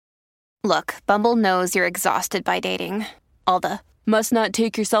Look, Bumble knows you're exhausted by dating. All the must not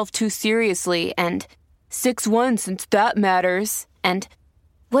take yourself too seriously and 6'1" since that matters. And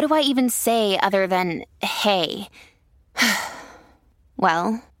what do I even say other than hey?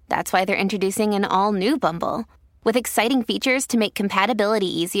 Well, that's why they're introducing an all-new Bumble with exciting features to make compatibility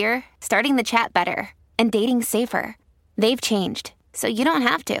easier, starting the chat better, and dating safer. They've changed, so you don't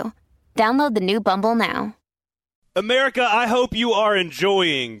have to. Download the new Bumble now. America, I hope you are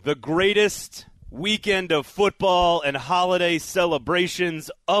enjoying the greatest weekend of football and holiday celebrations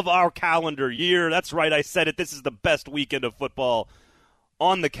of our calendar year. That's right, I said it. This is the best weekend of football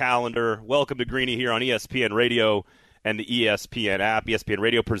on the calendar. Welcome to Greeny here on ESPN Radio and the ESPN app. ESPN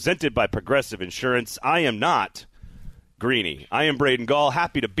Radio presented by Progressive Insurance. I am not Greeny. I am Braden Gall.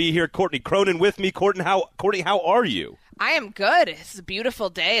 Happy to be here. Courtney Cronin with me. Courtney, how are you? I am good. It's a beautiful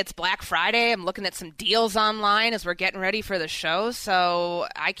day. It's Black Friday. I'm looking at some deals online as we're getting ready for the show, so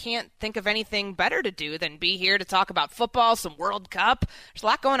I can't think of anything better to do than be here to talk about football, some World Cup. There's a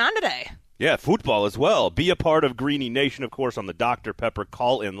lot going on today. Yeah, football as well. Be a part of Greeny Nation, of course, on the Dr. Pepper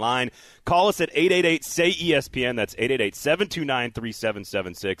call-in line. Call us at 888-SAY-ESPN. That's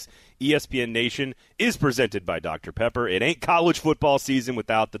 888-729-3776. ESPN Nation is presented by Dr. Pepper. It ain't college football season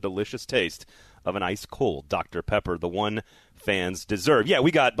without the delicious taste of an ice-cold Dr. Pepper, the one fans deserve. Yeah,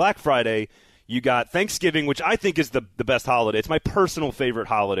 we got Black Friday. You got Thanksgiving, which I think is the best holiday. It's my personal favorite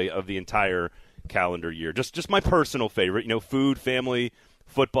holiday of the entire calendar year. Just my personal favorite. You know, food, family,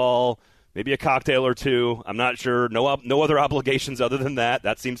 football, maybe a cocktail or two. I'm not sure. No other obligations other than that.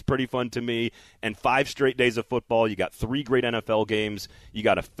 That seems pretty fun to me. And 5 straight days of football. You got 3 great NFL games. You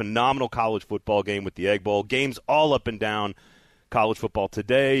got a phenomenal college football game with the Egg Bowl. Games all up and down college football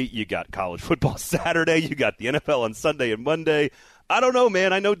today. You got college football Saturday. You got the NFL on Sunday and Monday. I don't know,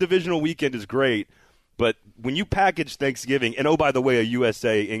 man. I know divisional weekend is great, but when you package Thanksgiving, and oh, by the way, a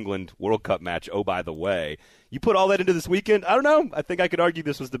USA-England World Cup match, oh, by the way, you put all that into this weekend, I don't know. I think I could argue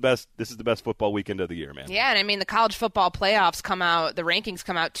this is the best football weekend of the year, man. Yeah, and I mean, the college football playoffs come out, the rankings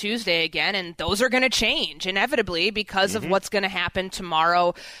come out Tuesday again, and those are going to change inevitably because of what's going to happen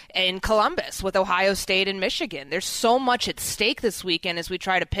tomorrow in Columbus with Ohio State and Michigan. There's so much at stake this weekend as we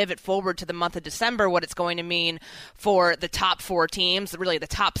try to pivot forward to the month of December, what it's going to mean for the top 4 teams, really the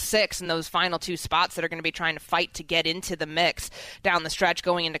top 6 in those final 2 spots that are going to be trying to fight to get into the mix down the stretch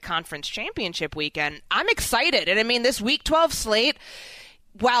going into conference championship weekend. I'm excited. And I mean, this Week 12 slate,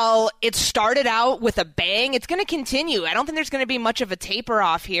 while it started out with a bang, it's going to continue. I don't think there's going to be much of a taper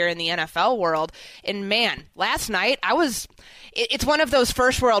off here in the NFL world. And man, last night it's one of those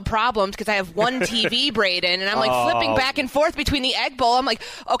first world problems because I have one TV, Braden, and I'm like flipping back and forth between the Egg Bowl. I'm like,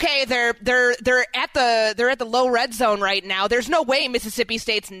 okay, they're at the low red zone right now. There's no way Mississippi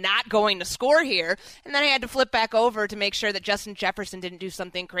State's not going to score here. And then I had to flip back over to make sure that Justin Jefferson didn't do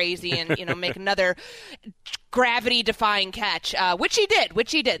something crazy and make another gravity-defying catch, which he did.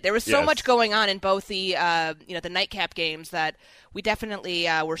 There was so much going on in both the the nightcap games that we definitely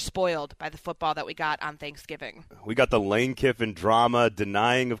were spoiled by the football that we got on Thanksgiving. We got the Lane Kiffin drama,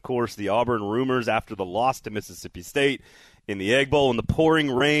 denying, of course, the Auburn rumors after the loss to Mississippi State in the Egg Bowl in the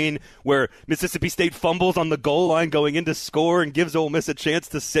pouring rain, where Mississippi State fumbles on the goal line going in to score and gives Ole Miss a chance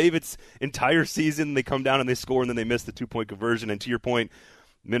to save its entire season. They come down and they score, and then they miss the 2-point conversion. And to your point,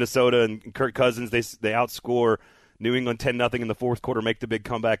 Minnesota and Kirk Cousins, they outscore New England 10-0 in the fourth quarter, make the big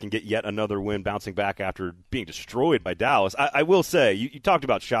comeback, and get yet another win, bouncing back after being destroyed by Dallas. I will say, you talked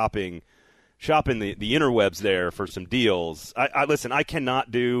about shopping the interwebs there for some deals. Listen, I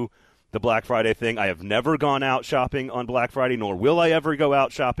cannot do the Black Friday thing. I have never gone out shopping on Black Friday, nor will I ever go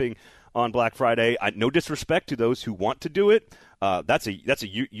out shopping on Black Friday. No disrespect to those who want to do it. That's a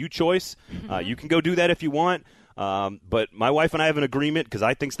you choice. You can go do that if you want. But my wife and I have an agreement because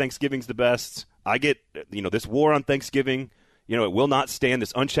I think Thanksgiving's the best. I get, this war on Thanksgiving, it will not stand.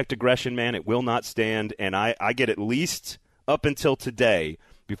 This unchecked aggression, man, it will not stand. And I get at least up until today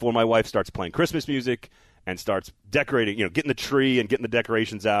before my wife starts playing Christmas music and starts decorating, getting the tree and getting the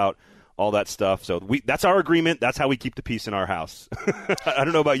decorations out, all that stuff. So that's our agreement. That's how we keep the peace in our house. I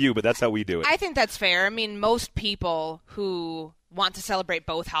don't know about you, but that's how we do it. I think that's fair. I mean, most people who want to celebrate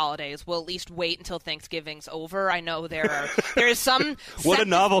both holidays will at least wait until Thanksgiving's over. I know there is some what a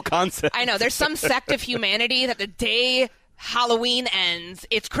novel concept. I know there's some sect of humanity that the day Halloween ends,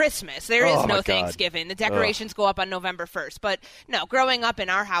 it's Christmas. There is no Thanksgiving. The decorations go up on November 1st. But no, growing up in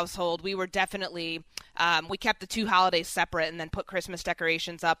our household, we were definitely We kept the two holidays separate and then put Christmas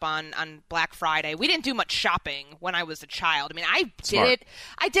decorations up on Black Friday. We didn't do much shopping when I was a child. I mean, I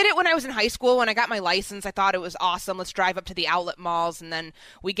did it when I was in high school. When I got my license, I thought it was awesome. Let's drive up to the outlet malls, and then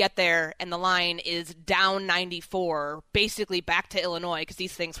we get there, and the line is down 94, basically back to Illinois, because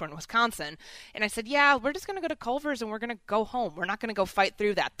these things were in Wisconsin. And I said, yeah, we're just going to go to Culver's, and we're going to go home. We're not going to go fight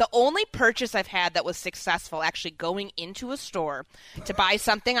through that. The only purchase I've had that was successful, actually going into a store to buy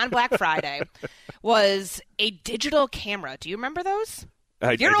something on Black Friday, was a digital camera. Do you remember those?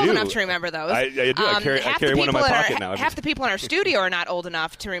 You're old enough to remember those. I do. I carry one in my pocket now. Half the people in our studio are not old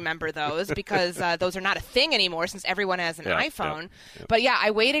enough to remember those because those are not a thing anymore since everyone has an iPhone. Yeah. But yeah, I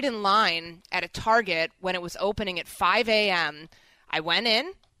waited in line at a Target when it was opening at 5 a.m. I went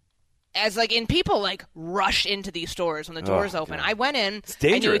in. People rush into these stores when the doors open. God. I went in. It's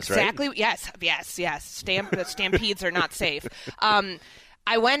dangerous, I knew exactly. Right? Yes. Stampedes are not safe.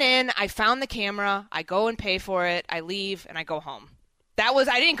 I went in. I found the camera. I go and pay for it. I leave and I go home.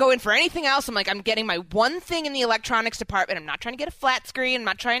 I didn't go in for anything else. I'm getting my one thing in the electronics department. I'm not trying to get a flat screen. I'm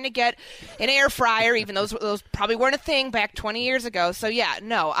not trying to get an air fryer, even those probably weren't a thing back 20 years ago. So yeah,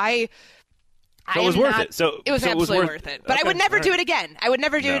 no, it was worth it. It was absolutely worth it. But okay, I would never do it again. I would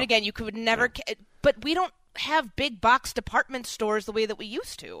never do it again. You could never. No. But we don't have big box department stores the way that we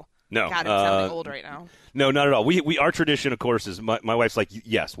used to. No. God, I'm sounding old right now. No, not at all. Our tradition, of course, is my wife's like,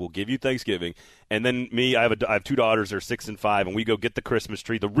 yes, we'll give you Thanksgiving. And then me, I have two daughters, they're 6 and 5, and we go get the Christmas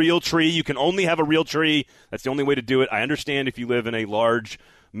tree. The real tree, you can only have a real tree. That's the only way to do it. I understand if you live in a large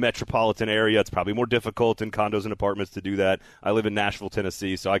metropolitan area, it's probably more difficult in condos and apartments to do that. I live in Nashville,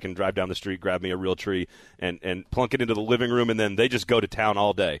 Tennessee, so I can drive down the street, grab me a real tree, and plunk it into the living room, and then they just go to town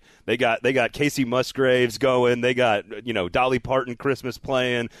all day. They got Casey Musgraves going, they got Dolly Parton Christmas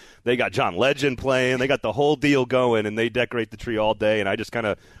playing, they got John Legend playing, they got the whole deal going, and they decorate the tree all day, and I just kind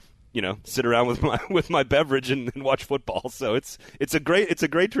of sit around with my beverage and watch football. So it's a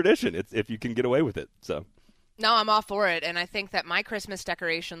great tradition. If you can get away with it. So. No, I'm all for it, and I think that my Christmas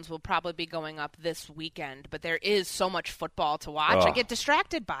decorations will probably be going up this weekend, but there is so much football to watch. I get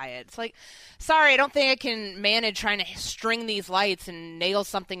distracted by it. It's like, sorry, I don't think I can manage trying to string these lights and nail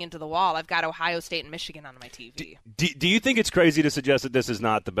something into the wall. I've got Ohio State and Michigan on my TV. Do you think it's crazy to suggest that this is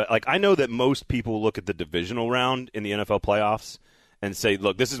not the best? I know that most people look at the divisional round in the NFL playoffs and say,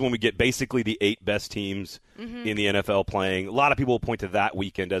 look, this is when we get basically the 8 best teams in the NFL playing. A lot of people will point to that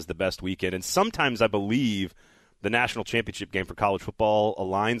weekend as the best weekend, and sometimes I believe the national championship game for college football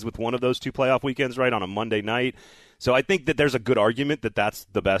aligns with one of those 2 playoff weekends, right, on a Monday night. So I think that there's a good argument that that's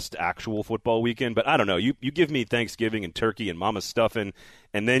the best actual football weekend. But I don't know. You give me Thanksgiving and turkey and mama's stuffing,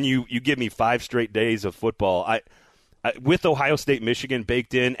 and then you give me 5 straight days of football. With Ohio State, Michigan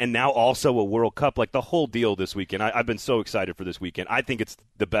baked in, and now also a World Cup, the whole deal this weekend. I've been so excited for this weekend. I think it's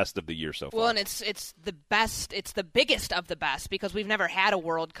the best of the year so far. Well, and it's the best. It's the biggest of the best because we've never had a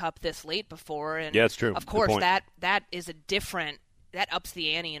World Cup this late before. And yeah, it's true. Of course, that is a different. That ups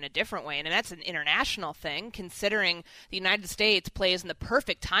the ante in a different way, and that's an international thing, considering the United States plays in the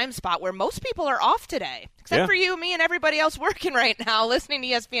perfect time spot where most people are off today, except for you, me, and everybody else working right now, listening to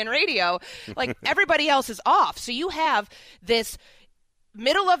ESPN Radio. Everybody else is off. So you have this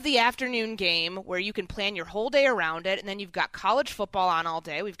middle of the afternoon game where you can plan your whole day around it, and then you've got college football on all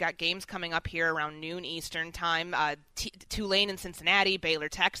day. We've got games coming up here around noon Eastern time, Tulane and Cincinnati, Baylor,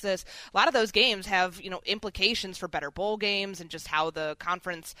 Texas. A lot of those games have implications for better bowl games and just how the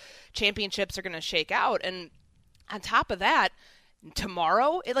conference championships are going to shake out. And on top of that,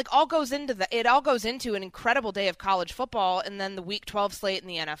 tomorrow it all goes into an incredible day of college football, and then the Week 12 slate in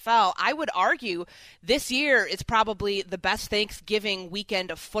the NFL. I would argue this year is probably the best Thanksgiving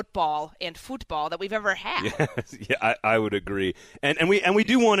weekend of football that we've ever had. Yeah, I would agree. And we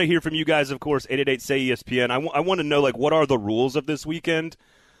do want to hear from you guys, of course. 888-SAY-ESPN. I want to know what are the rules of this weekend?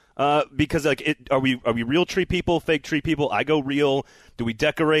 Because are we real tree people, fake tree people? I go real. Do we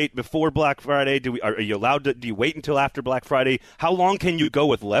decorate before Black Friday? Are you allowed to? Do you wait until after Black Friday? How long can you go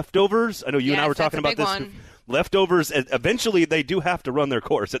with leftovers? I know you and I were talking about this. One. Leftovers, eventually they do have to run their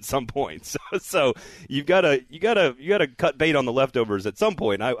course at some point. So you gotta cut bait on the leftovers at some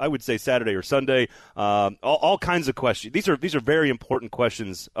point. I would say Saturday or Sunday. All kinds of questions. These are very important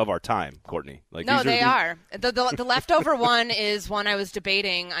questions of our time, Courtney. No, they are. The leftover one is one I was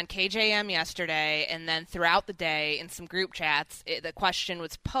debating on KJM yesterday, and then throughout the day in some group chats, the question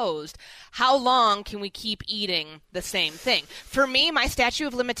was posed: how long can we keep eating the same thing? For me, my statute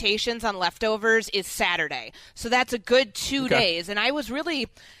of limitations on leftovers is Saturday. So that's a good 2 days. And I was really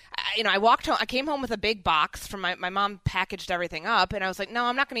I walked home. I came home with a big box from my mom packaged everything up, and I was like, no,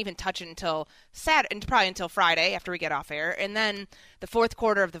 I'm not going to even touch it until Saturday, probably until Friday after we get off air. And then the fourth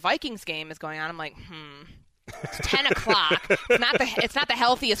quarter of the Vikings game is going on. I'm like, It's 10 o'clock. It's not the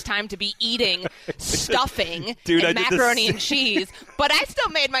healthiest time to be eating stuffing and macaroni and cheese, but I still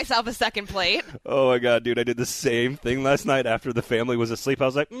made myself a second plate. Oh, my God, dude. I did the same thing last night after the family was asleep. I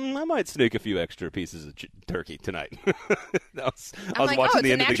was like, I might sneak a few extra pieces of turkey tonight. I was like, watching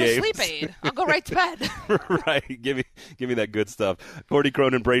the end of the game. It's a natural sleep aid. I'll go right to bed. Right. Give me that good stuff. Courtney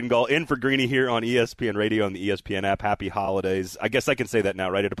Cronin, Braden Gall, in for Greeny here on ESPN Radio and the ESPN app. Happy holidays. I guess I can say that now,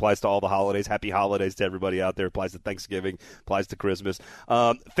 right? It applies to all the holidays. Happy holidays to everybody out there. Applies to Thanksgiving, applies to Christmas.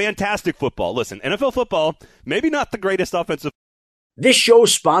 Fantastic football. Listen, NFL football, maybe not the greatest offensive. This show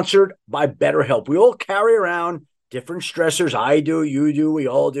is sponsored by BetterHelp. We all carry around different stressors. I do, you do, we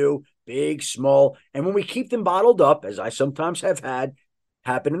all do, big, small. And when we keep them bottled up, as I sometimes have had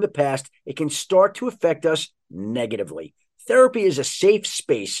happen in the past, it can start to affect us negatively. Therapy is a safe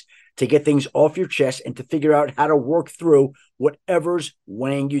space to get things off your chest and to figure out how to work through whatever's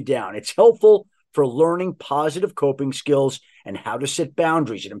weighing you down. It's helpful for learning positive coping skills and how to set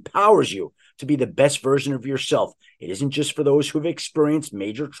boundaries. It empowers you to be the best version of yourself. It isn't just for those who have experienced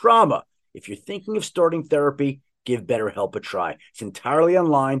major trauma. If you're thinking of starting therapy, give BetterHelp a try. It's entirely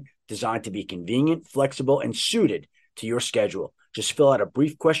online, designed to be convenient, flexible, and suited to your schedule. Just fill out a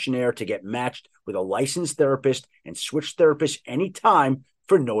brief questionnaire to get matched with a licensed therapist and switch therapists anytime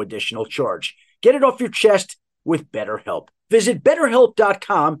for no additional charge. Get it off your chest with BetterHelp. Visit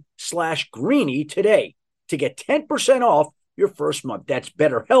BetterHelp.com/Greeny today to get 10% off your first month. That's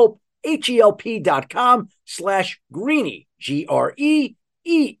BetterHelp, HELP.com/Greeny, GREENY.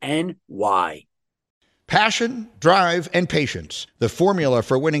 Passion, drive, and patience. The formula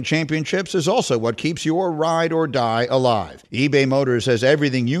for winning championships is also what keeps your ride or die alive. eBay Motors has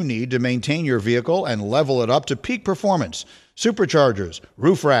everything you need to maintain your vehicle and level it up to peak performance. Superchargers,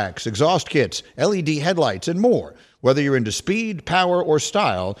 roof racks, exhaust kits, LED headlights, and more. Whether you're into speed, power, or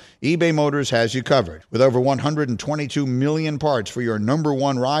style, eBay Motors has you covered. With over 122 million parts for your number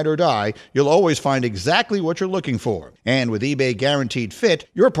one ride or die, you'll always find exactly what you're looking for. And with eBay Guaranteed Fit,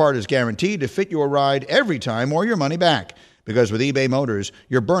 your part is guaranteed to fit your ride every time or your money back. Because with eBay Motors,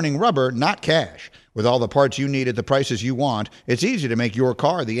 you're burning rubber, not cash. With all the parts you need at the prices you want, it's easy to make your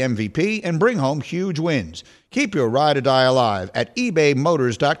car the MVP and bring home huge wins. Keep your ride or die alive at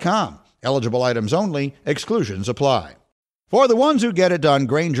ebaymotors.com. Eligible items only. Exclusions apply. For the ones who get it done,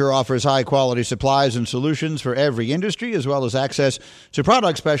 Grainger offers high-quality supplies and solutions for every industry, as well as access to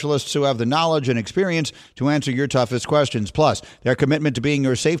product specialists who have the knowledge and experience to answer your toughest questions. Plus, their commitment to being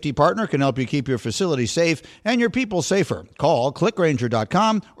your safety partner can help you keep your facility safe and your people safer. Call,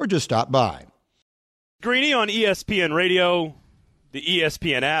 clickgrainger.com, or just stop by. Greeny on ESPN Radio, the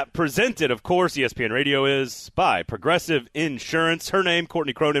ESPN app, presented, of course, ESPN Radio is by Progressive Insurance. Her name,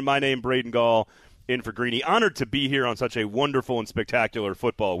 Courtney Cronin, my name, Braden Gall, in for Greeny. Honored to be here on such a wonderful and spectacular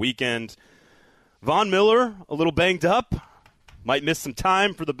football weekend. Von Miller, a little banged up, might miss some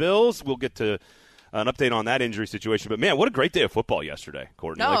time for the Bills. We'll get to an update on that injury situation. But, man, what a great day of football yesterday,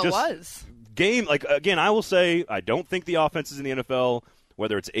 Courtney. No, it was. Game, again, I will say I don't think the offenses in the NFL,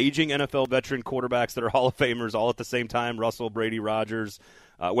 whether it's aging NFL veteran quarterbacks that are Hall of Famers all at the same time, Russell, Brady, Rodgers,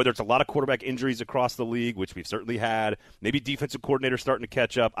 whether it's a lot of quarterback injuries across the league, which we've certainly had, maybe defensive coordinators starting to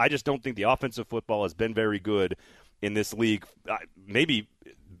catch up. I just don't think the offensive football has been very good in this league, maybe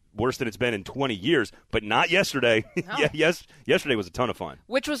worse than it's been in 20 years, but not yesterday. No. Yesterday was a ton of fun.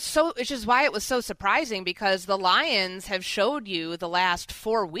 Which is why it was so surprising, because the Lions have showed you the last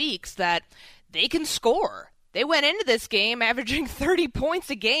 4 weeks that they can score. They went into this game averaging 30 points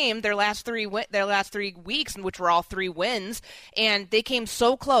a game their last 3 weeks, which were all 3 wins, and they came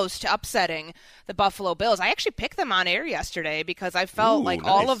so close to upsetting the Buffalo Bills. I actually picked them on air yesterday because I felt nice.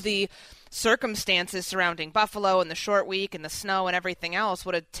 All of the circumstances surrounding Buffalo and the short week and the snow and everything else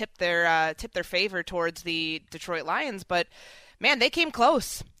would have tipped their favor towards the Detroit Lions. But man, they came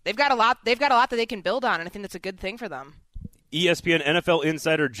close. They've got a lot that they can build on, and I think that's a good thing for them. ESPN NFL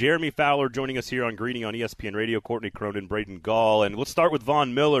insider Jeremy Fowler joining us here on Greeny on ESPN Radio. Courtney Cronin, Braden Gall. And let's start with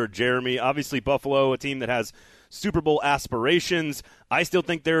Von Miller, Jeremy. Obviously, Buffalo, a team that has Super Bowl aspirations. I still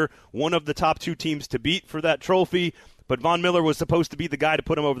think they're one of the top 2 teams to beat for that trophy. But Von Miller was supposed to be the guy to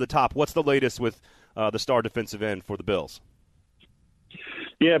put him over the top. What's the latest with the star defensive end for the Bills?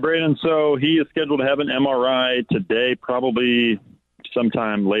 Yeah, Braden, so he is scheduled to have an MRI today, probably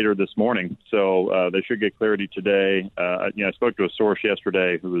sometime later this morning. So they should get clarity today. I spoke to a source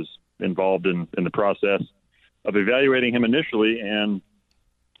yesterday who was involved in the process of evaluating him initially, and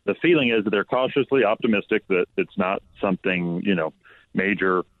the feeling is that they're cautiously optimistic that it's not something,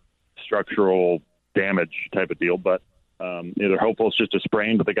 major structural damage type of deal. But they're hopeful it's just a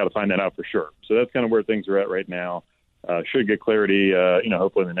sprain, but they got to find that out for sure. So that's kind of where things are at right now. Should get clarity,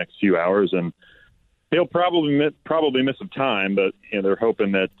 hopefully in the next few hours, and he'll probably miss some time, but they're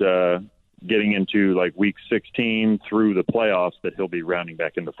hoping that getting into like week 16 through the playoffs that he'll be rounding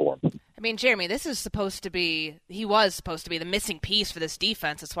back into form. I mean, Jeremy, he was supposed to be the missing piece for this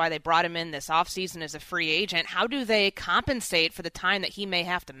defense. That's why they brought him in this offseason as a free agent. How do they compensate for the time that he may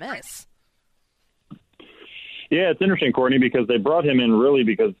have to miss? Yeah, it's interesting, Courtney, because they brought him in really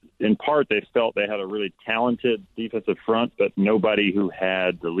because in part they felt they had a really talented defensive front, but nobody who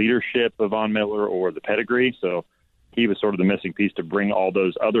had the leadership of Von Miller or the pedigree. So he was sort of the missing piece to bring all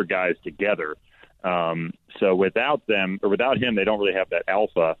those other guys together. So without him, they don't really have that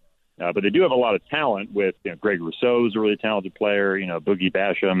alpha. But they do have a lot of talent with Greg Rousseau's a really talented player, Boogie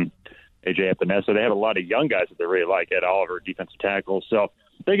Basham, AJ Epinesa. They have a lot of young guys that they really like. Ed Oliver, defensive tackle. So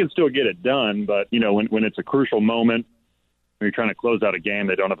they can still get it done. But, when it's a crucial moment, when you're trying to close out a game,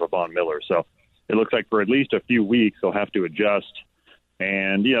 they don't have a Von Miller. So it looks like for at least a few weeks they'll have to adjust.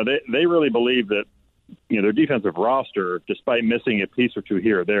 And, they really believe that, their defensive roster, despite missing a piece or two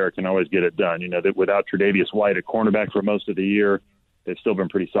here or there, can always get it done. That without Tre'Davious White at cornerback for most of the year, they've still been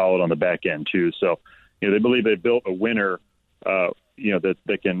pretty solid on the back end too. So, they believe they've built a winner,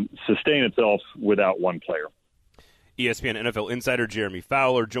 that can sustain itself without one player. ESPN NFL insider Jeremy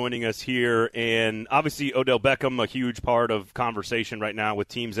Fowler joining us here, and obviously Odell Beckham, a huge part of conversation right now with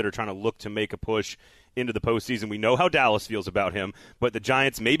teams that are trying to look to make a push into the postseason. We know how Dallas feels about him, but the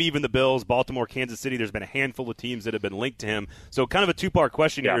Giants, maybe even the Bills, Baltimore, Kansas City, there's been a handful of teams that have been linked to him. So kind of a two-part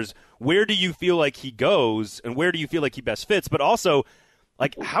question here is, where do you feel like he goes, and where do you feel like he best fits? But also,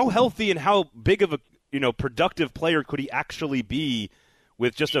 like, how healthy and how big of a productive player could he actually be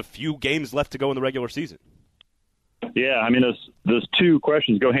with just a few games left to go in the regular season? Yeah, I mean, those two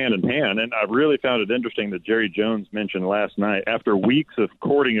questions go hand in hand, and I really found it interesting that Jerry Jones mentioned last night, after weeks of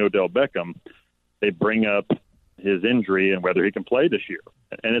courting Odell Beckham, they bring up his injury and whether he can play this year.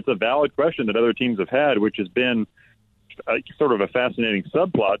 And it's a valid question that other teams have had, which has been sort of a fascinating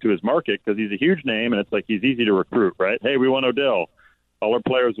subplot to his market because he's a huge name, and it's like he's easy to recruit, right? Hey, we want Odell. All our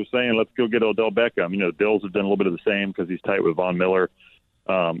players are saying, let's go get Odell Beckham. The Bills have done a little bit of the same because he's tight with Von Miller.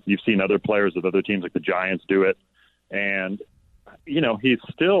 You've seen other players of other teams like the Giants do it. And, he's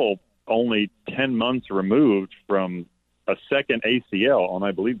still only 10 months removed from a second ACL on,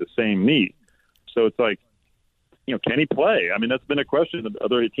 I believe, the same knee. So it's like, can he play? I mean, that's been a question that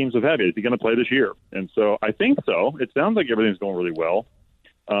other teams have had. Is he going to play this year? And so I think so. It sounds like everything's going really well.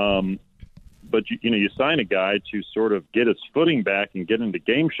 But, you sign a guy to sort of get his footing back and get into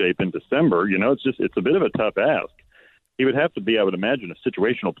game shape in December. It's a bit of a tough ask. He would have to be, I would imagine, a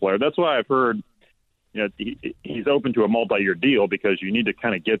situational player. That's why I've heard he's open to a multi-year deal because you need to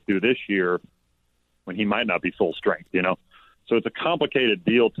kind of get through this year when he might not be full strength, So it's a complicated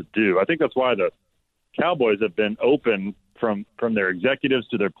deal to do. I think that's why the Cowboys have been open from their executives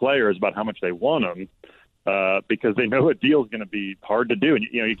to their players about how much they want him because they know a deal is going to be hard to do. And,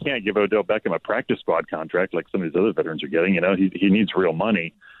 you can't give Odell Beckham a practice squad contract like some of these other veterans are getting. He needs real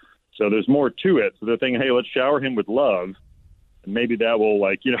money. So there's more to it. So they're thinking, hey, let's shower him with love, and maybe that will,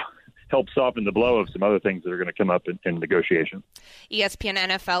 help soften the blow of some other things that are going to come up in negotiation. ESPN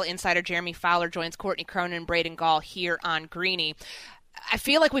NFL insider Jeremy Fowler joins Courtney Cronin and Braden Gall here on Greeny. I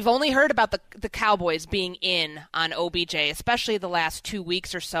feel like we've only heard about the Cowboys being in on OBJ, especially the last 2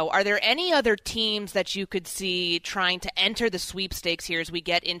 weeks or so. Are there any other teams that you could see trying to enter the sweepstakes here as we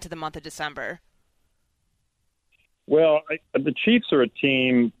get into the month of December? Well, the Chiefs are a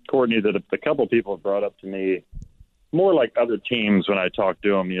team, Courtney, that a couple people have brought up to me. More like other teams, when I talk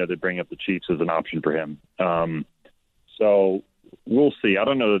to them, they bring up the Chiefs as an option for him. So we'll see. I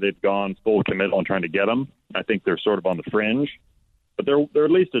don't know that they've gone full commit on trying to get him. I think they're sort of on the fringe, but they're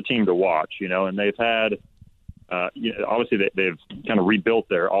at least a team to watch, and they've had, obviously they've kind of rebuilt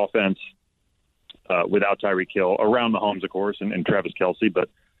their offense without Tyreek Hill, around Mahomes, of course, and Travis Kelce, but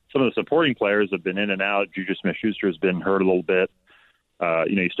some of the supporting players have been in and out. Juju Smith-Schuster has been hurt a little bit.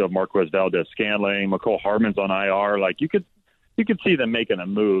 You still have Marquez Valdez-Scantling, McCole Hardman's on IR. Like you could see them making a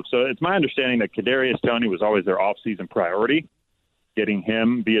move. So it's my understanding that Kadarius Toney was always their offseason priority, getting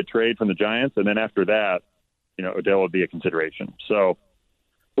him via trade from the Giants, and then after that, Odell would be a consideration. So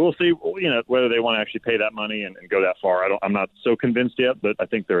we'll see, whether they want to actually pay that money and go that far. I'm not so convinced yet, but I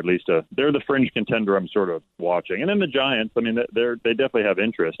think they're at least they're the fringe contender I'm sort of watching. And then the Giants, I mean, they definitely have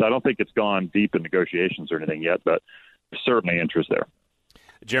interest. I don't think it's gone deep in negotiations or anything yet, but certainly interest there.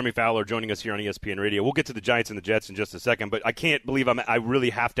 Jeremy Fowler joining us here on ESPN Radio. We'll get to the Giants and the Jets in just a second, but I can't believe I really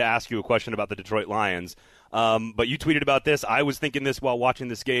have to ask you a question about the Detroit Lions. But you tweeted about this. I was thinking this while watching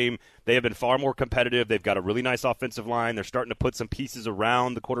this game. They have been far more competitive. They've got a really nice offensive line. They're starting to put some pieces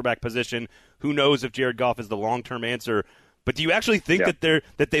around the quarterback position. Who knows if Jared Goff is the long-term answer? But do you actually think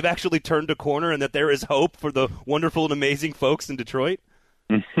that they've actually turned a corner and that there is hope for the wonderful and amazing folks in Detroit?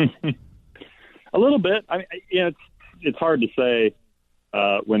 A little bit. I mean, it's hard to say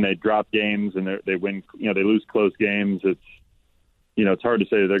when they drop games and they win. They lose close games. It's hard to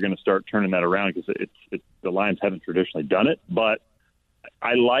say that they're going to start turning that around because the Lions haven't traditionally done it. But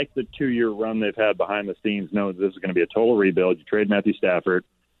I like the 2-year run they've had behind the scenes, knowing this is going to be a total rebuild. You trade Matthew Stafford.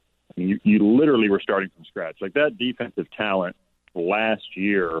 I mean, you literally were starting from scratch. Like, that defensive talent last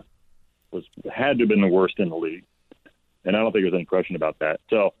year had to have been the worst in the league. And I don't think there's any question about that.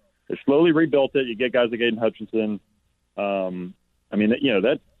 So they slowly rebuilt it. You get guys like Aiden Hutchinson.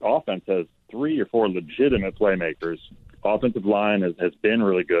 That offense has 3 or 4 legitimate playmakers. Offensive line has been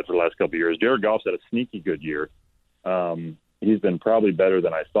really good for the last couple of years. Jared Goff's had a sneaky good year. He's been probably better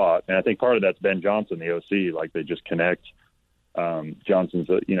than I thought. And I think part of that's Ben Johnson, the OC. Like, they just connect. Johnson's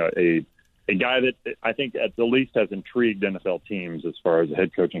a guy that I think at the least has intrigued NFL teams as far as a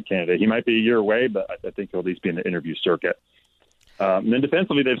head coaching candidate. He might be a year away, but I think he'll at least be in the interview circuit. And then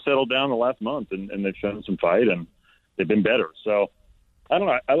defensively, they've settled down the last month, and they've shown some fight, and they've been better. So, I don't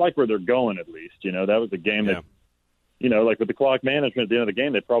know. I like where they're going, at least. That was a game that, like with the clock management at the end of the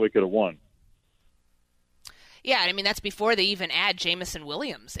game, they probably could have won. Yeah, I mean, that's before they even add Jamison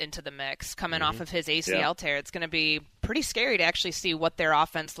Williams into the mix, coming off of his ACL tear. It's going to be pretty scary to actually see what their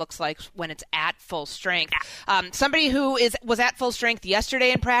offense looks like when it's at full strength. Somebody who was at full strength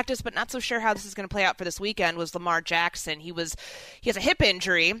yesterday in practice, but not so sure how this is going to play out for this weekend, was Lamar Jackson. He has a hip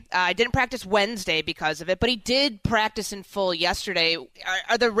injury. Didn't practice Wednesday because of it, but he did practice in full yesterday.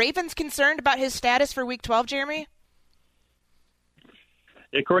 Are the Ravens concerned about his status for Week 12, Jeremy?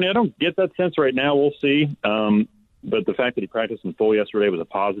 Yeah, Courtney, I don't get that sense right now. We'll see. But the fact that he practiced in full yesterday was a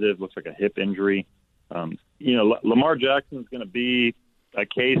positive. Looks like a hip injury. Lamar Jackson's going to be a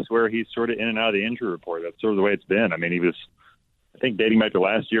case where he's sort of in and out of the injury report. That's sort of the way it's been. I mean, I think dating back to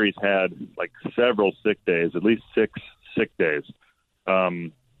last year, he's had like several sick days, at least 6 sick days. So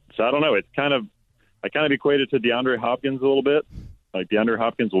I don't know. I kind of equate it to DeAndre Hopkins a little bit. Like, DeAndre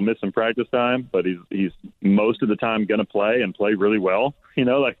Hopkins will miss some practice time, but he's most of the time going to play and play really well.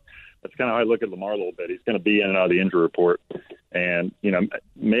 That's kind of how I look at Lamar a little bit. He's going to be in and out of the injury report. And,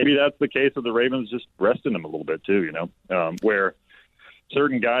 maybe that's the case of the Ravens just resting him a little bit too, where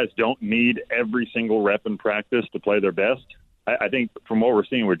certain guys don't need every single rep in practice to play their best. I think from what we're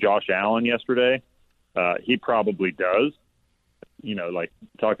seeing with Josh Allen yesterday, he probably does. Like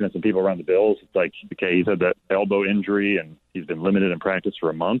talking to some people around the Bills, it's like, okay, he's had that elbow injury and he's been limited in practice for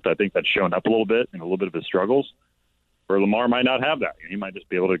a month. I think that's shown up a little bit in a little bit of his struggles. Where Lamar might not have that. He might just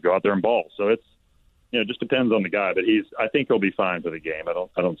be able to go out there and ball. So it's, it just depends on the guy. But I think he'll be fine for the game. I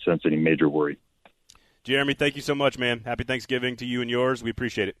don't sense any major worry. Jeremy, thank you so much, man. Happy Thanksgiving to you and yours. We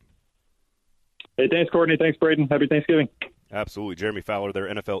appreciate it. Hey, thanks, Courtney. Thanks, Braden. Happy Thanksgiving. Absolutely. Jeremy Fowler, their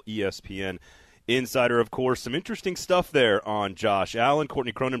NFL ESPN insider, of course. Some interesting stuff there on Josh Allen.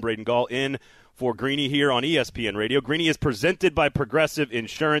 Courtney Cronin, Braden Gall in for Greeny here on ESPN Radio. Greeny is presented by Progressive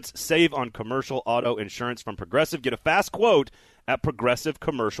Insurance. Save on commercial auto insurance from Progressive. Get a fast quote at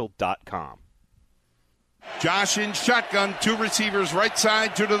progressivecommercial.com. Josh in shotgun, 2 receivers right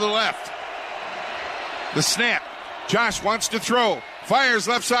side, 2 to the left. The snap. Josh wants to throw. Fires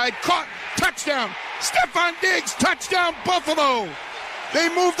left side. Caught. Touchdown. Stephon Diggs. Touchdown, Buffalo. They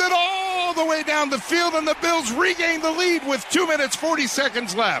moved it all the way down the field, and the Bills regained the lead with 2 minutes, 40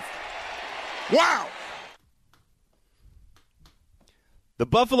 seconds left. Wow. The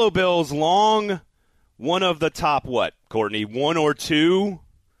Buffalo Bills, long one of the top, Courtney, 1 or 2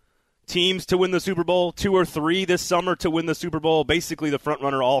 teams to win the Super Bowl, 2 or 3 this summer to win the Super Bowl. Basically the front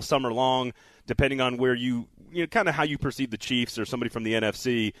runner all summer long, depending on where kind of how you perceive the Chiefs or somebody from the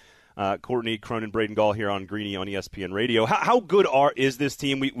NFC. Courtney Cronin, Braden Gall here on Greeny on ESPN Radio. How good is this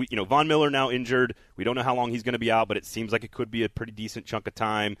team? We Von Miller now injured. We don't know how long he's going to be out, but it seems like it could be a pretty decent chunk of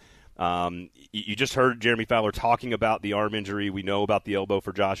time. You just heard Jeremy Fowler talking about the arm injury. We know about the elbow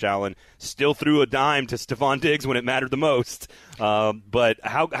for Josh Allen. Still threw a dime to Stephon Diggs when it mattered the most. But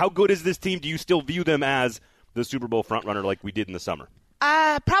how good is this team? Do you still view them as the Super Bowl frontrunner like we did in the summer?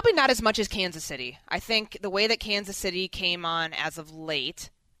 Probably not as much as Kansas City. I think the way that Kansas City came on as of late,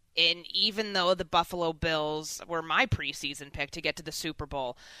 and even though the Buffalo Bills were my preseason pick to get to the Super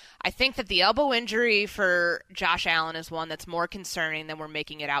Bowl, I think that the elbow injury for Josh Allen is one that's more concerning than we're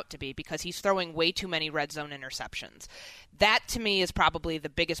making it out to be because he's throwing way too many red zone interceptions. That, to me, is probably the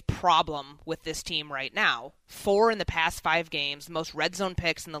biggest problem with this team right now. 4 in the past 5 games, most red zone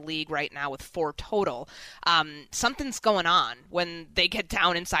picks in the league right now with 4 total. Something's going on when they get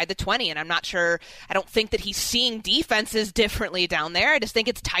down inside the 20, and I'm not sure. I don't think that he's seeing defenses differently down there. I just think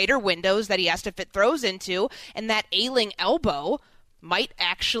it's tighter windows that he has to fit throws into, and that ailing elbow might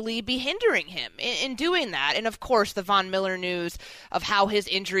actually be hindering him in doing that. And, of course, the Von Miller news of how his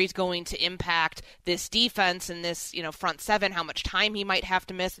injury is going to impact this defense and this, front seven, how much time he might have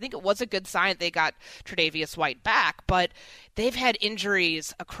to miss. I think it was a good sign that they got Tre'Davious White back, but they've had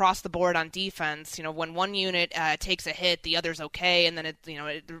injuries across the board on defense. When one unit takes a hit, the other's okay, and then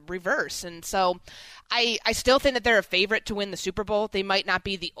it reverse. And so I still think that they're a favorite to win the Super Bowl. They might not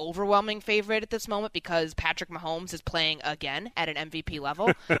be the overwhelming favorite at this moment because Patrick Mahomes is playing again at an MVP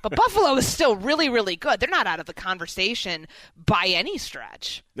level. But Buffalo is still really, really good. They're not out of the conversation by any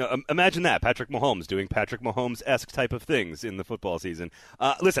stretch. No, imagine that, Patrick Mahomes doing Patrick Mahomes-esque type of things in the football season.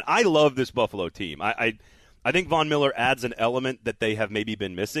 Listen, I love this Buffalo team. I think Von Miller adds an element that they have maybe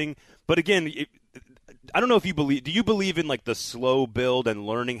been missing. But again, I don't know if you believe – do you believe in like the slow build and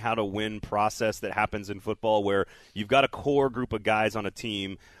learning how to win process that happens in football where you've got a core group of guys on a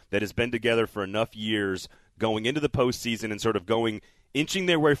team that has been together for enough years going into the postseason and sort of inching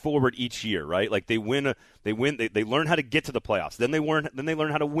their way forward each year, right? Like they learn how to get to the playoffs. Then they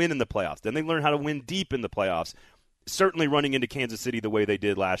learn how to win in the playoffs. Then they learn how to win deep in the playoffs. Certainly running into Kansas City the way they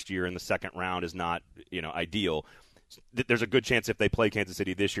did last year in the second round is not, ideal. There's a good chance if they play Kansas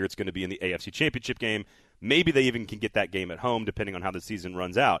City this year, it's going to be in the AFC Championship game. Maybe they even can get that game at home, depending on how the season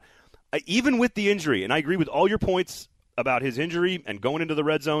runs out. Even with the injury, and I agree with all your points about his injury and going into the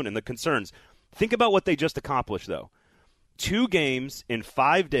red zone and the concerns, think about what they just accomplished, though. 2 games in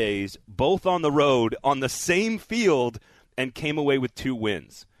 5 days, both on the road, on the same field, and came away with 2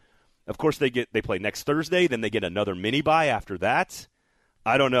 wins. Of course, they play next Thursday, then they get another mini-bye after that.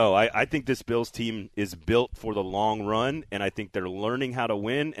 I don't know. I think this Bills team is built for the long run, and I think they're learning how to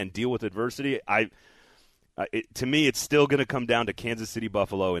win and deal with adversity. To me, it's still going to come down to Kansas City,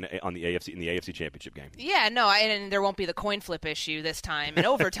 Buffalo, in the AFC Championship game. Yeah, no, and there won't be the coin flip issue this time in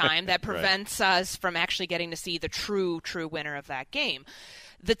overtime that prevents us from actually getting to see the true winner of that game.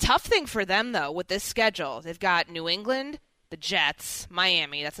 The tough thing for them, though, with this schedule, they've got New England, the Jets,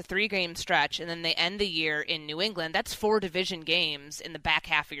 Miami. That's a 3-game stretch, and then they end the year in New England. That's 4 division games in the back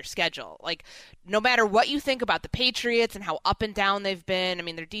half of your schedule. Like, no matter what you think about the Patriots and how up and down they've been, I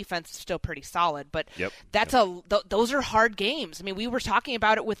mean, their defense is still pretty solid, but those are hard games. I mean, we were talking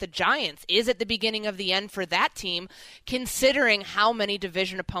about it with the Giants. Is it the beginning of the end for that team, considering how many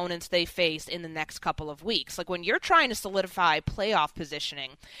division opponents they face in the next couple of weeks? Like, when you're trying to solidify playoff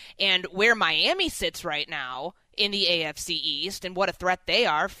positioning and where Miami sits right now in the AFC East and what a threat they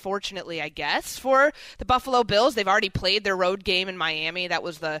are, fortunately, I guess, for the Buffalo Bills. They've already played their road game in Miami. That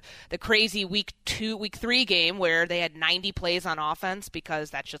was the crazy week 3 game where they had 90 plays on offense because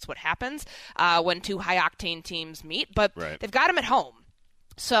that's just what happens when 2 high-octane teams meet. But They've got them at home.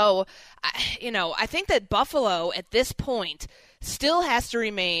 So, I think that Buffalo at this point still has to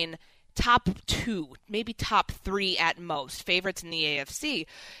remain top 2, maybe top 3 at most, favorites in the AFC.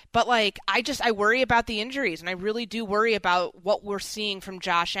 But, I worry about the injuries, and I really do worry about what we're seeing from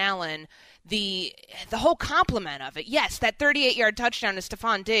Josh Allen, the whole complement of it. Yes, that 38-yard touchdown to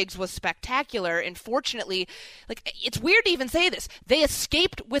Stephon Diggs was spectacular, and fortunately, it's weird to even say this, they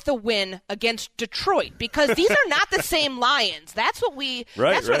escaped with a win against Detroit, because these are not the same Lions. That's what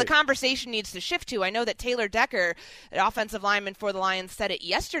where the conversation needs to shift to. I know that Taylor Decker, the offensive lineman for the Lions, said it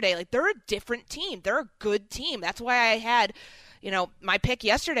yesterday. They're a different team. They're a good team. That's why I had my pick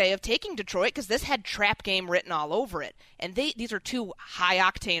yesterday of taking Detroit, because this had trap game written all over it. And these are 2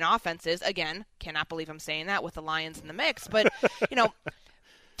 high-octane offenses. Again, cannot believe I'm saying that with the Lions in the mix. But,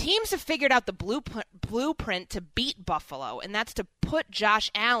 teams have figured out the blueprint to beat Buffalo, and that's to put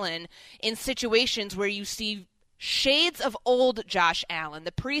Josh Allen in situations where you see shades of old Josh Allen,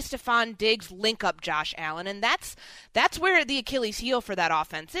 the pre-Stephon Diggs link-up Josh Allen, and that's where the Achilles heel for that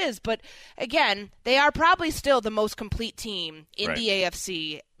offense is. But again, they are probably still the most complete team in the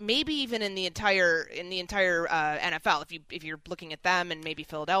AFC, maybe even in the entire NFL. If you're looking at them and maybe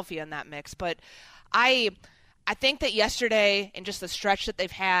Philadelphia in that mix, but I think that yesterday and just the stretch that they've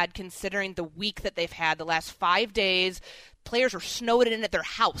had, considering the week that they've had, the last 5 days. Players were snowed in at their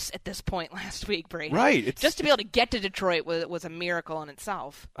house at this point last week, Brady. Right. Just to be able to get to Detroit was a miracle in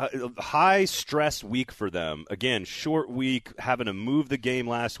itself. High-stress week for them. Again, short week, having to move the game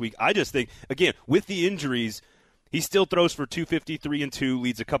last week. I just think, again, with the injuries, He still throws for 253 and 2,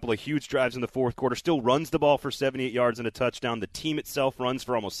 leads a couple of huge drives in the fourth quarter, still runs the ball for 78 yards and a touchdown. The team itself runs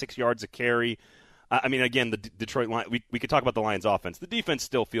for almost 6 yards a carry. I mean, again, the Detroit Lions, we could talk about the Lions' offense. The defense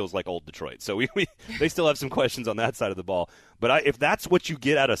still feels like old Detroit, so they still have some questions on that side of the ball. But if that's what you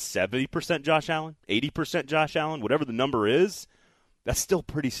get out of 70% Josh Allen, 80% Josh Allen, whatever the number is, that's still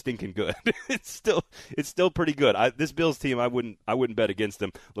pretty stinking good. It's still pretty good. This Bills team, I wouldn't bet against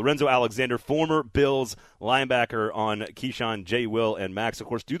them. Lorenzo Alexander, former Bills linebacker on Keyshawn, J. Will, and Max. Of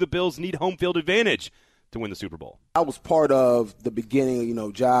course, do the Bills need home field advantage to win the Super Bowl? I was part of the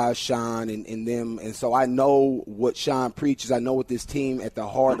beginning, Josh, Sean, and them, and so I know what Sean preaches. I know what this team at the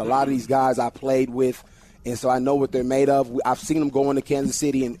heart. A lot of these guys I played with, and so I know what they're made of. I've seen them go into Kansas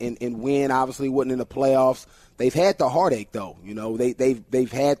City and win. Obviously, wasn't in the playoffs. They've had the heartache, though.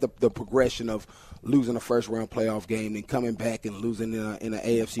 They've had the progression of losing a first-round playoff game and coming back and losing in an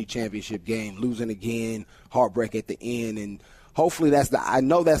AFC championship game, losing again, heartbreak at the end. And hopefully I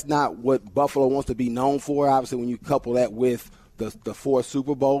know that's not what Buffalo wants to be known for, obviously, when you couple that with the 4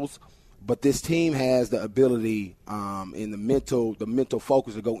 Super Bowls. But this team has the ability and the mental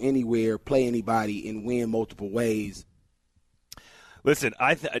focus to go anywhere, play anybody, and win multiple ways. Listen,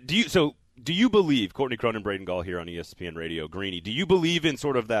 do you believe, Courtney Cronin, Braden Gall here on ESPN Radio, Greeny, do you believe in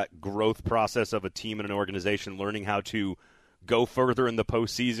sort of that growth process of a team and an organization learning how to go further in the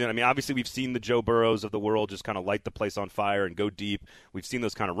postseason? I mean, obviously we've seen the Joe Burrows of the world just kind of light the place on fire and go deep. We've seen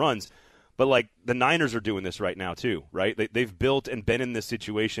those kind of runs. But, like, the Niners are doing this right now too, right? They've built and been in this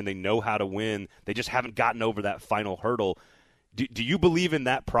situation. They know how to win. They just haven't gotten over that final hurdle. Do you believe in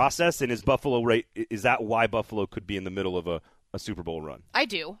that process? And is that why Buffalo could be in the middle of a Super Bowl run? I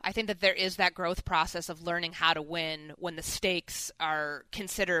do. I think that there is that growth process of learning how to win when the stakes are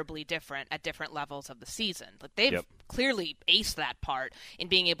considerably different at different levels of the season. But they've clearly aced that part in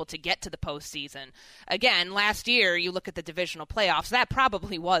being able to get to the postseason. Again, last year, you look at the divisional playoffs, that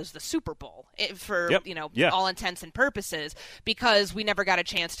probably was the Super Bowl for all intents and purposes, because we never got a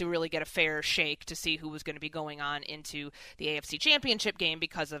chance to really get a fair shake to see who was going to be going on into the AFC Championship game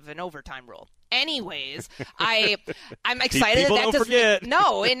because of an overtime rule. Anyways, I'm excited that doesn't.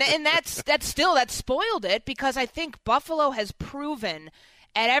 No, and that spoiled it, because I think Buffalo has proven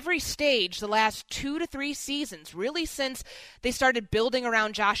at every stage the last 2 to 3 seasons, really since they started building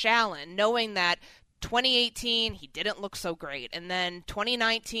around Josh Allen, knowing that 2018, he didn't look so great. And then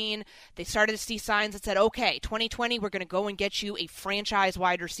 2019, they started to see signs that said, okay, 2020, we're going to go and get you a franchise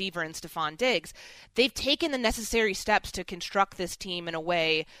wide receiver in Stephon Diggs. They've taken the necessary steps to construct this team in a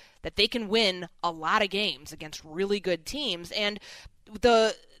way that they can win a lot of games against really good teams. And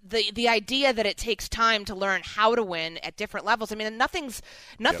the idea that it takes time to learn how to win at different levels. I mean,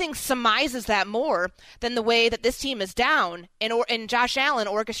 nothing surmises that more than the way that this team is down and Josh Allen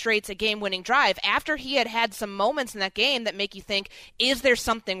orchestrates a game-winning drive after he had some moments in that game that make you think, is there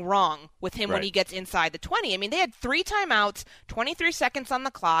something wrong with him when he gets inside the 20? I mean, they had 3 timeouts, 23 seconds on the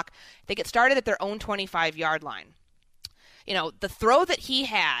clock. They get started at their own 25-yard line. The throw that he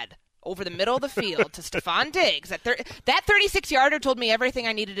had over the middle of the field to Stephon Diggs, that 36-yarder told me everything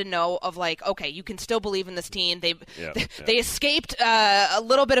I needed to know of, like, okay, you can still believe in this team. They escaped a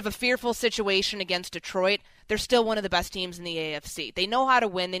little bit of a fearful situation against Detroit. They're still one of the best teams in the AFC. They know how to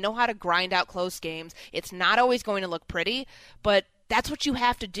win. They know how to grind out close games. It's not always going to look pretty, but that's what you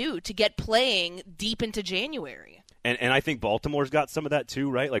have to do to get playing deep into January. And I think Baltimore's got some of that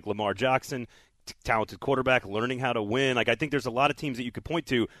too, right? Like Lamar Jackson, talented quarterback, learning how to win. Like, I think there's a lot of teams that you could point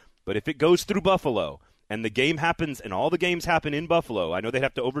to. But if it goes through Buffalo and the game happens and all the games happen in Buffalo, I know they'd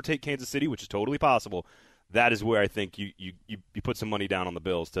have to overtake Kansas City, which is totally possible. That is where I think you put some money down on the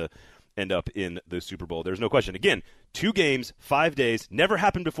Bills to end up in the Super Bowl. There's no question. Again, 2 games, 5 days. Never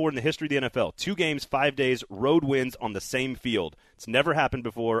happened before in the history of the NFL. 2 games, 5 days, road wins on the same field. It's never happened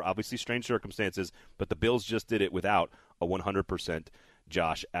before. Obviously strange circumstances, but the Bills just did it without a 100%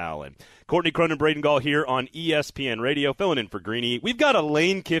 Josh Allen. Courtney Cronin, Braden Gall here on ESPN Radio, filling in for Greeny. We've got a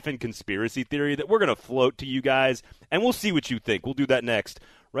Lane Kiffin conspiracy theory that we're going to float to you guys, and we'll see what you think. We'll do that next,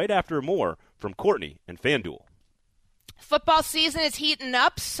 right after more from Courtney and FanDuel. Football season is heating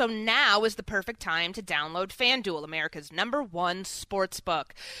up, so now is the perfect time to download FanDuel, America's #1 sports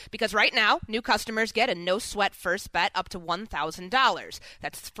book. Because right now, new customers get a no-sweat first bet up to $1,000.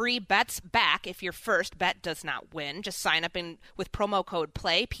 That's free bets back if your first bet does not win. Just sign up with promo code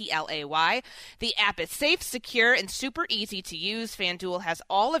PLAY, P-L-A-Y. The app is safe, secure, and super easy to use. FanDuel has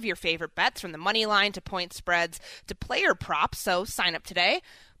all of your favorite bets, from the money line to point spreads to player props, so sign up today.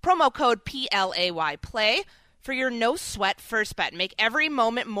 Promo code PLAY, PLAY. For your no-sweat first bet. Make every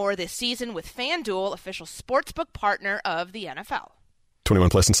moment more this season with FanDuel, official sportsbook partner of the NFL. 21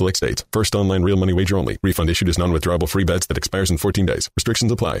 plus in select states. First online real money wager only. Refund issued as non-withdrawable free bets that expires in 14 days.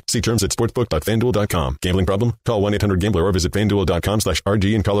 Restrictions apply. See terms at sportsbook.fanduel.com. Gambling problem? Call 1-800-GAMBLER or visit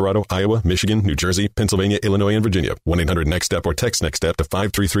fanduel.com/RG in Colorado, Iowa, Michigan, New Jersey, Pennsylvania, Illinois, and Virginia. 1-800-NEXT-STEP or text NEXT STEP to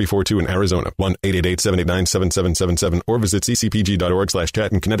 53342 in Arizona. 1-888-789-7777 or visit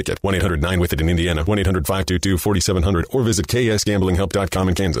ccpg.org/chat in Connecticut. 1-800-9-WITH-IT in Indiana. 1-800-522-4700 or visit ksgamblinghelp.com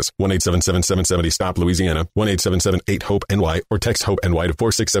in Kansas. 1-877-770-STOP Louisiana. 1-877-8-HOPE-NY or text HOPE-NY to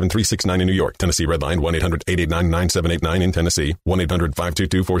 467-369 in New York. Tennessee Redline 1-800-889-9789 in Tennessee.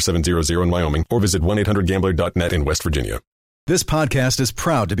 1-800-522-4700 in Wyoming or visit 1-800-GAMBLER.net in West Virginia. This podcast is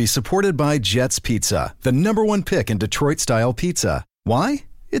proud to be supported by Jets Pizza, the #1 pick in Detroit-style pizza. Why?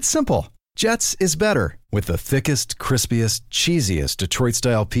 It's simple. Jets is better. With the thickest, crispiest, cheesiest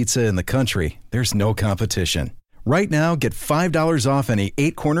Detroit-style pizza in the country, there's no competition. Right now, get $5 off any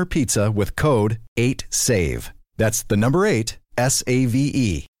 8-corner pizza with code 8SAVE. That's the number 8,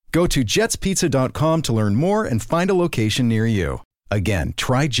 SAVE. Go to jetspizza.com to learn more and find a location near you. Again,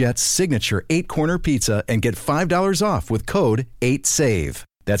 try Jet's signature 8-corner pizza and get $5 off with code 8SAVE.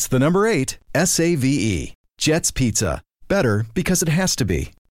 That's the number 8, SAVE. Jet's Pizza. Better because it has to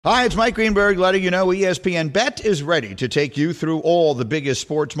be. Hi, it's Mike Greenberg letting you know ESPN Bet is ready to take you through all the biggest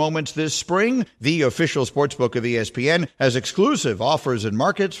sports moments this spring. The official sportsbook of ESPN has exclusive offers and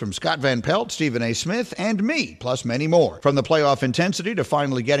markets from Scott Van Pelt, Stephen A. Smith, and me, plus many more. From the playoff intensity to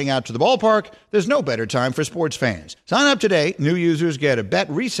finally getting out to the ballpark, there's no better time for sports fans. Sign up today. New users get a bet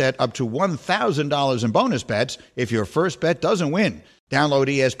reset up to $1,000 in bonus bets if your first bet doesn't win. Download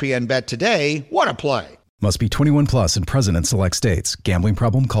ESPN Bet today. What a play. Must be 21 plus and present in select states. Gambling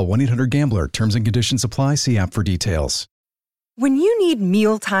problem? Call 1-800-GAMBLER. Terms and conditions apply. See app for details. When you need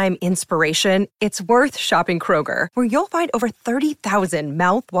mealtime inspiration, it's worth shopping Kroger, where you'll find over 30,000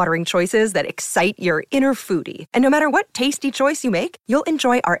 mouth-watering choices that excite your inner foodie. And no matter what tasty choice you make, you'll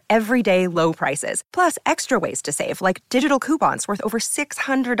enjoy our everyday low prices, plus extra ways to save, like digital coupons worth over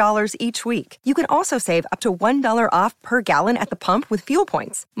 $600 each week. You can also save up to $1 off per gallon at the pump with fuel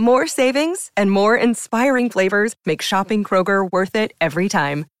points. More savings and more inspiring flavors make shopping Kroger worth it every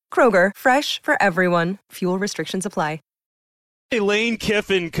time. Kroger, fresh for everyone. Fuel restrictions apply. A Lane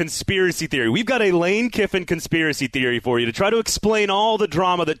Kiffin conspiracy theory. We've got a Lane Kiffin conspiracy theory for you to try to explain all the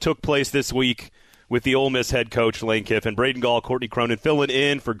drama that took place this week with the Ole Miss head coach, Lane Kiffin. Braden Gall, Courtney Cronin filling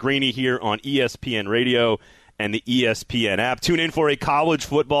in for Greeny here on ESPN Radio and the ESPN app. Tune in for a college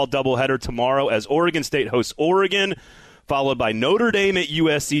football doubleheader tomorrow as Oregon State hosts Oregon, followed by Notre Dame at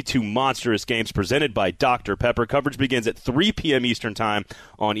USC, 2 monstrous games presented by Dr. Pepper. Coverage begins at 3 p.m. Eastern Time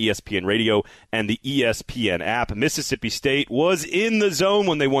on ESPN Radio and the ESPN app. Mississippi State was in the zone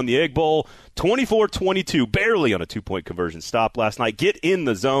when they won the Egg Bowl, 24-22, barely on a 2-point conversion stop last night. Get in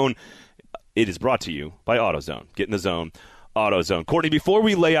the zone. It is brought to you by AutoZone. Get in the zone, AutoZone. Courtney, before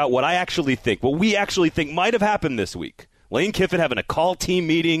we lay out what we actually think might have happened this week, Lane Kiffin having to call team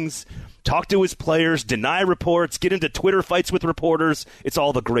meetings, talk to his players, deny reports, get into Twitter fights with reporters. It's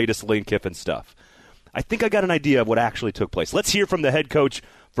all the greatest Lane Kiffin stuff. I think I got an idea of what actually took place. Let's hear from the head coach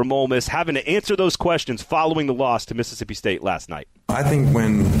from Ole Miss having to answer those questions following the loss to Mississippi State last night. I think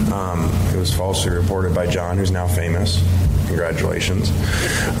when it was falsely reported by John, who's now famous, congratulations,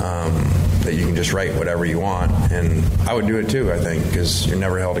 that you can just write whatever you want. And I would do it too, I think, because you're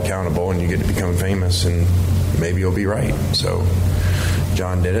never held accountable and you get to become famous and maybe you'll be right. So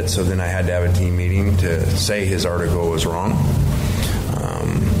John did it, so then I had to have a team meeting to say his article was wrong,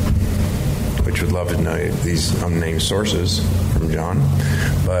 which would love to know these unnamed sources from John.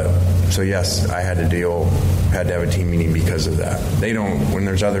 But so yes, I had to have a team meeting because of that. They don't, when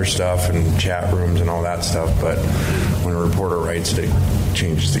there's other stuff and chat rooms and all that stuff, but when a reporter writes it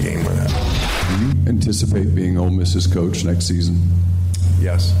changes the game with it. Do you anticipate being Ole Miss's coach next season?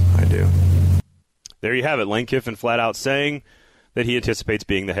 Yes, I do. There you have it. Lane Kiffin flat out saying that he anticipates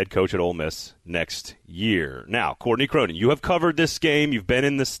being the head coach at Ole Miss next year. Now, Courtney Cronin, you have covered this game. You've been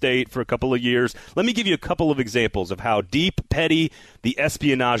in the state for a couple of years. Let me give you a couple of examples of how deep, petty the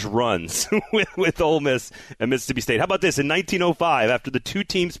espionage runs with Ole Miss and Mississippi State. How about this? In 1905, after the two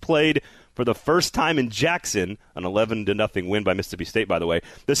teams played for the first time in Jackson, an 11-0 win by Mississippi State, by the way,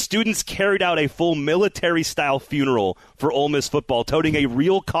 the students carried out a full military-style funeral for Ole Miss football, toting a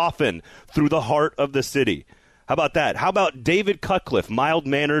real coffin through the heart of the city. How about that? How about David Cutcliffe,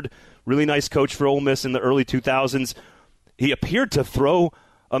 mild-mannered, really nice coach for Ole Miss in the early 2000s? He appeared to throw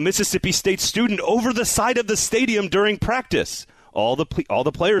a Mississippi State student over the side of the stadium during practice. All the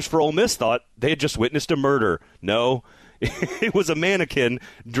players for Ole Miss thought they had just witnessed a murder. No, it was a mannequin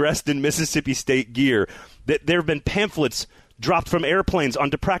dressed in Mississippi State gear. There have been pamphlets dropped from airplanes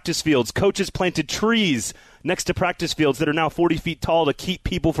onto practice fields. Coaches planted trees next to practice fields that are now 40 feet tall to keep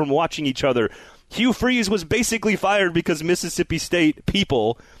people from watching each other. Hugh Freeze was basically fired because Mississippi State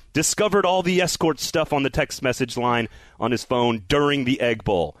people discovered all the escort stuff on the text message line on his phone during the Egg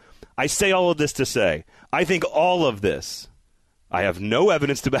Bowl. I say all of this to say, I think all of this, I have no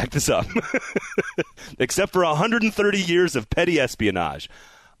evidence to back this up, except for 130 years of petty espionage.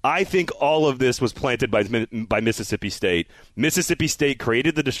 I think all of this was planted by Mississippi State. Mississippi State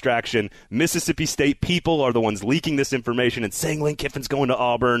created the distraction. Mississippi State people are the ones leaking this information and saying Lane Kiffin's going to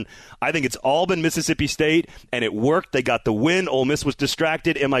Auburn. I think it's all been Mississippi State, and it worked. They got the win. Ole Miss was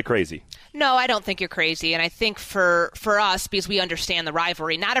distracted. Am I crazy? No, I don't think you're crazy. And I think for us, because we understand the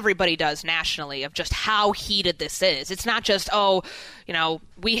rivalry, not everybody does nationally, of just how heated this is. It's not just,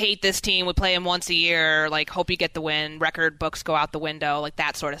 we hate this team, we play them once a year, like, hope you get the win, record books go out the window, like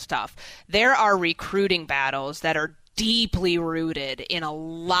that sort of stuff. There are recruiting battles that are deeply rooted in a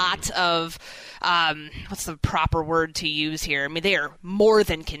lot of, what's the proper word to use here? I mean, they are more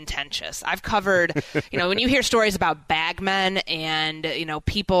than contentious. I've covered, when you hear stories about bagmen and,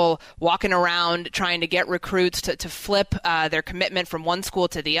 people walking around trying to get recruits to flip their commitment from one school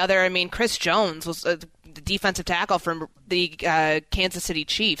to the other. I mean, Chris Jones was the defensive tackle from the Kansas City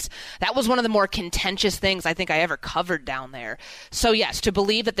Chiefs. That was one of the more contentious things I think I ever covered down there. So yes, to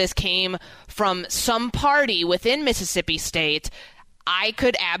believe that this came from some party within Mississippi State, I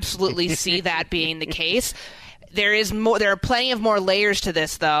could absolutely see that being the case. There are plenty of more layers to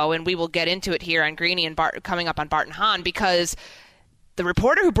this, though, and we will get into it here on Greeny and coming up on Bart and Hahn, because the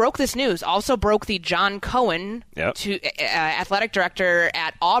reporter who broke this news also broke the John Cohen, athletic director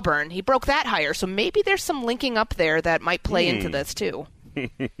at Auburn. He broke that hire, so maybe there's some linking up there that might play into this too.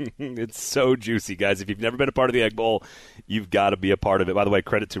 It's so juicy, guys. If you've never been a part of the Egg Bowl, you've got to be a part of it. By the way,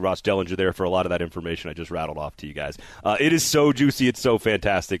 credit to Ross Dellinger there for a lot of that information I just rattled off to you guys. It is so juicy. It's so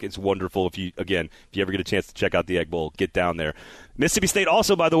fantastic. It's wonderful. If you ever get a chance to check out the Egg Bowl, get down there. Mississippi State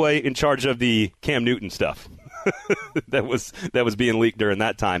also, by the way, in charge of the Cam Newton stuff. that was being leaked during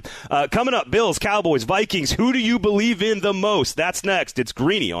that time. Coming up, Bills, Cowboys, Vikings. Who do you believe in the most? That's next. It's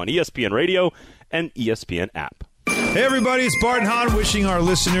Greeny on ESPN Radio and ESPN app. Hey everybody, it's Bart and Hahn wishing our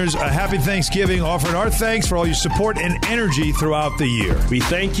listeners a happy Thanksgiving, offering our thanks for all your support and energy throughout the year. We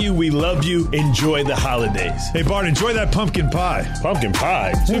thank you, we love you, enjoy the holidays. Hey Bart, enjoy that pumpkin pie. Pumpkin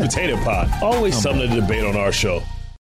pie? Sweet potato pie. Always something to debate on our show.